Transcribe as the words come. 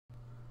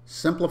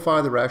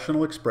Simplify the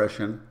rational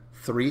expression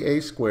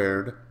 3a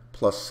squared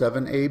plus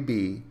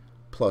 7ab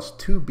plus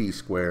 2b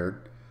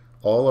squared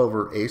all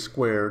over a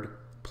squared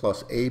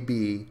plus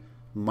ab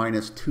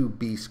minus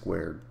 2b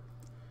squared.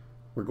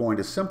 We're going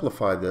to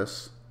simplify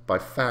this by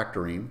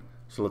factoring.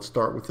 So let's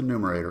start with the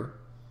numerator.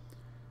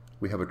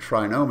 We have a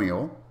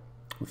trinomial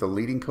with a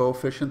leading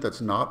coefficient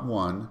that's not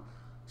 1,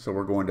 so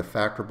we're going to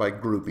factor by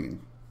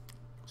grouping.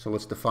 So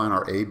let's define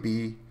our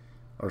AB,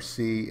 our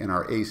C, and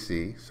our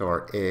AC. So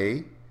our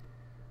A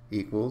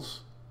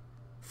equals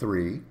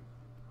 3.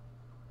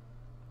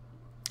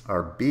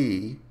 Our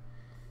B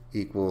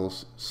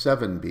equals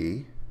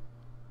 7b.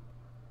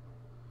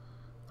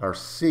 Our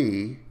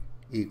C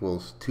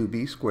equals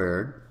 2b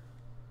squared.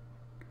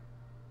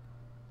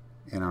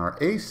 And our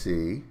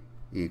AC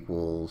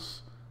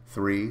equals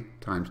 3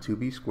 times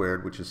 2b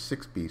squared, which is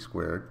 6b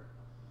squared.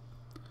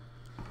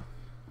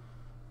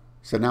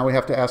 So now we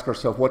have to ask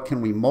ourselves, what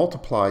can we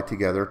multiply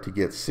together to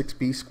get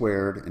 6b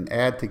squared and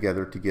add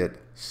together to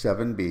get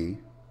 7b?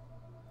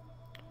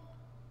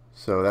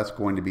 So that's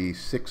going to be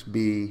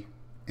 6b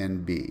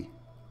and b.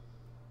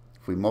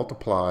 If we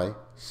multiply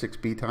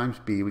 6b times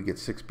b, we get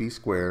 6b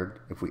squared.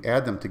 If we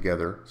add them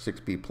together,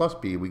 6b plus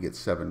b, we get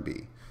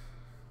 7b.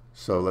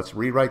 So let's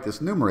rewrite this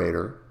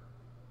numerator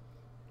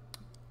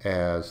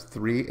as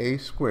 3a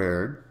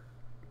squared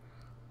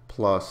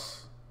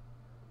plus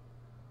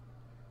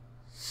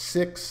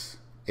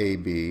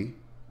 6ab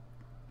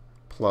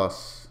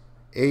plus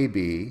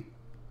ab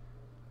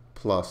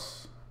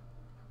plus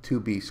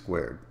 2b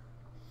squared.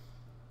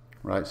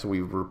 Right, so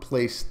we've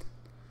replaced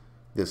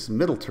this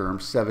middle term,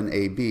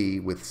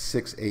 7ab, with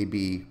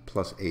 6ab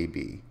plus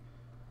ab.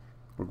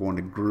 We're going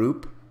to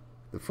group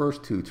the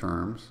first two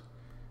terms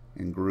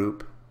and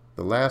group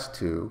the last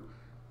two.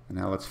 And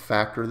now let's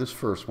factor this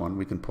first one.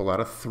 We can pull out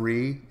a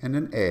 3 and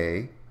an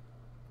a.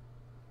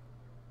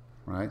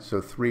 Right,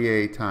 so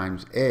 3a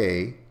times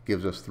a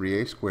gives us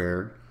 3a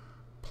squared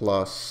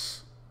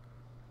plus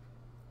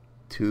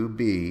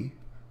 2b.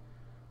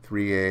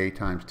 3a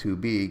times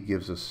 2b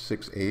gives us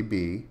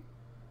 6ab.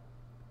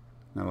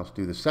 Now let's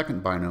do the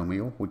second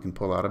binomial. We can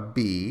pull out a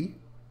b.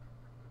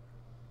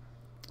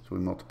 So we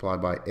multiply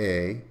by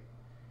a.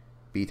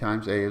 b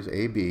times a is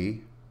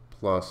ab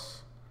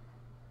plus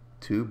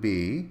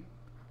 2b.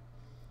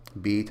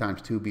 b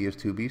times 2b is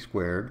 2b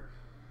squared.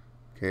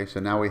 Okay, so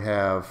now we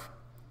have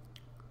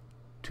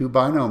two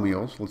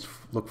binomials. Let's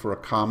look for a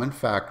common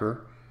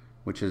factor,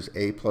 which is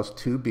a plus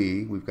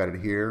 2b. We've got it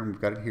here and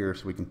we've got it here,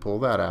 so we can pull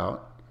that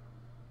out.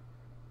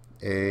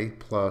 a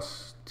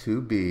plus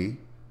 2b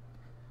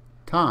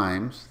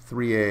times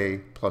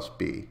 3a plus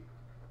b.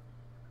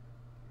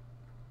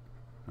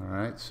 All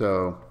right,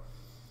 so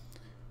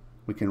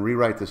we can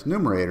rewrite this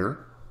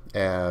numerator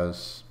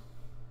as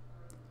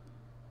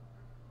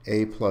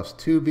a plus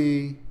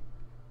 2b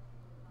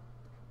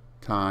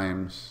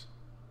times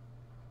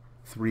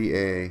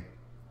 3a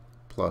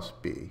plus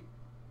b.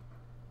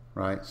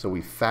 Right, so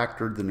we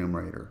factored the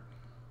numerator.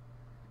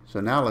 So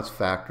now let's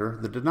factor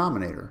the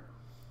denominator.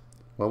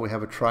 Well, we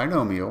have a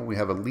trinomial. We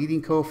have a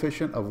leading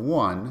coefficient of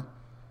 1.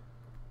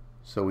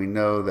 So we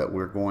know that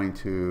we're going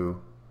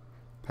to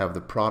have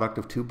the product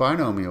of two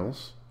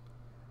binomials.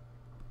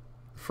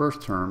 The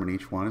first term in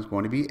each one is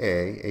going to be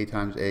a. a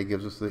times a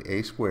gives us the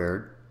a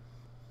squared.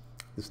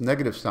 This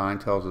negative sign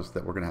tells us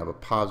that we're going to have a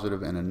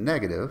positive and a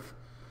negative.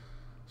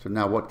 So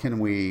now what can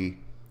we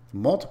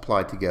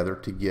multiply together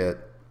to get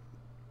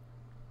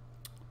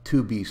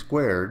 2b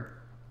squared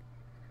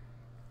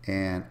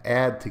and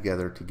add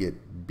together to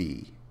get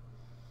b?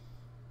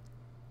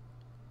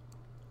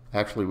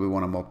 Actually, we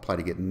want to multiply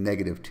to get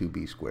negative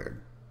 2b squared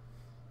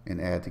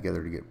and add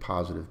together to get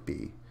positive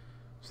b.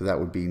 So that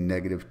would be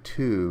negative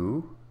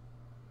 2b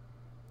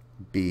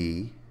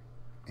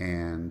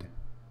and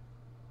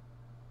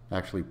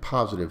actually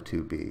positive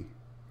 2b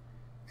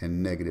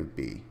and negative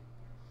b.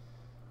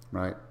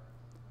 Right?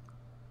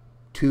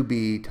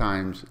 2b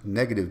times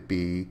negative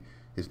b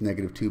is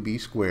negative 2b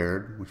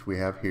squared, which we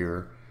have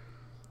here,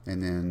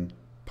 and then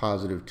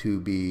positive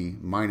 2b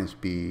minus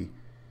b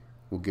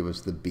will give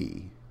us the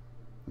b,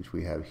 which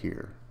we have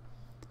here.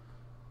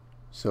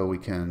 So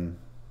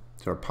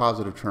our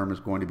positive term is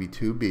going to be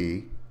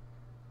 2b,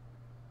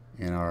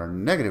 and our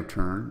negative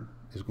term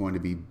is going to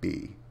be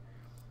b.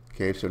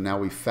 Okay, so now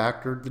we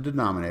factored the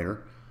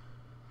denominator.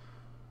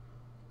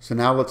 So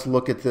now let's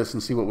look at this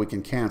and see what we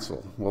can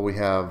cancel. Well, we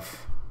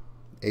have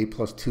a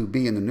plus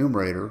 2b in the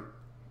numerator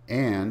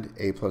and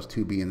a plus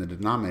 2b in the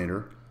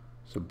denominator,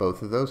 so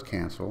both of those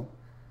cancel,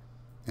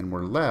 and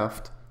we're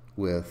left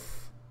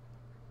with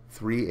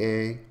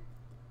 3a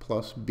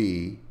plus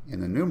b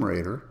in the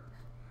numerator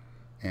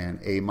and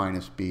a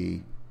minus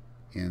b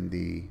in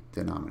the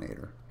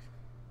denominator.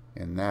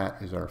 And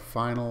that is our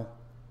final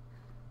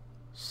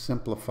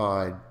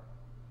simplified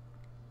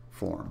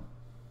form.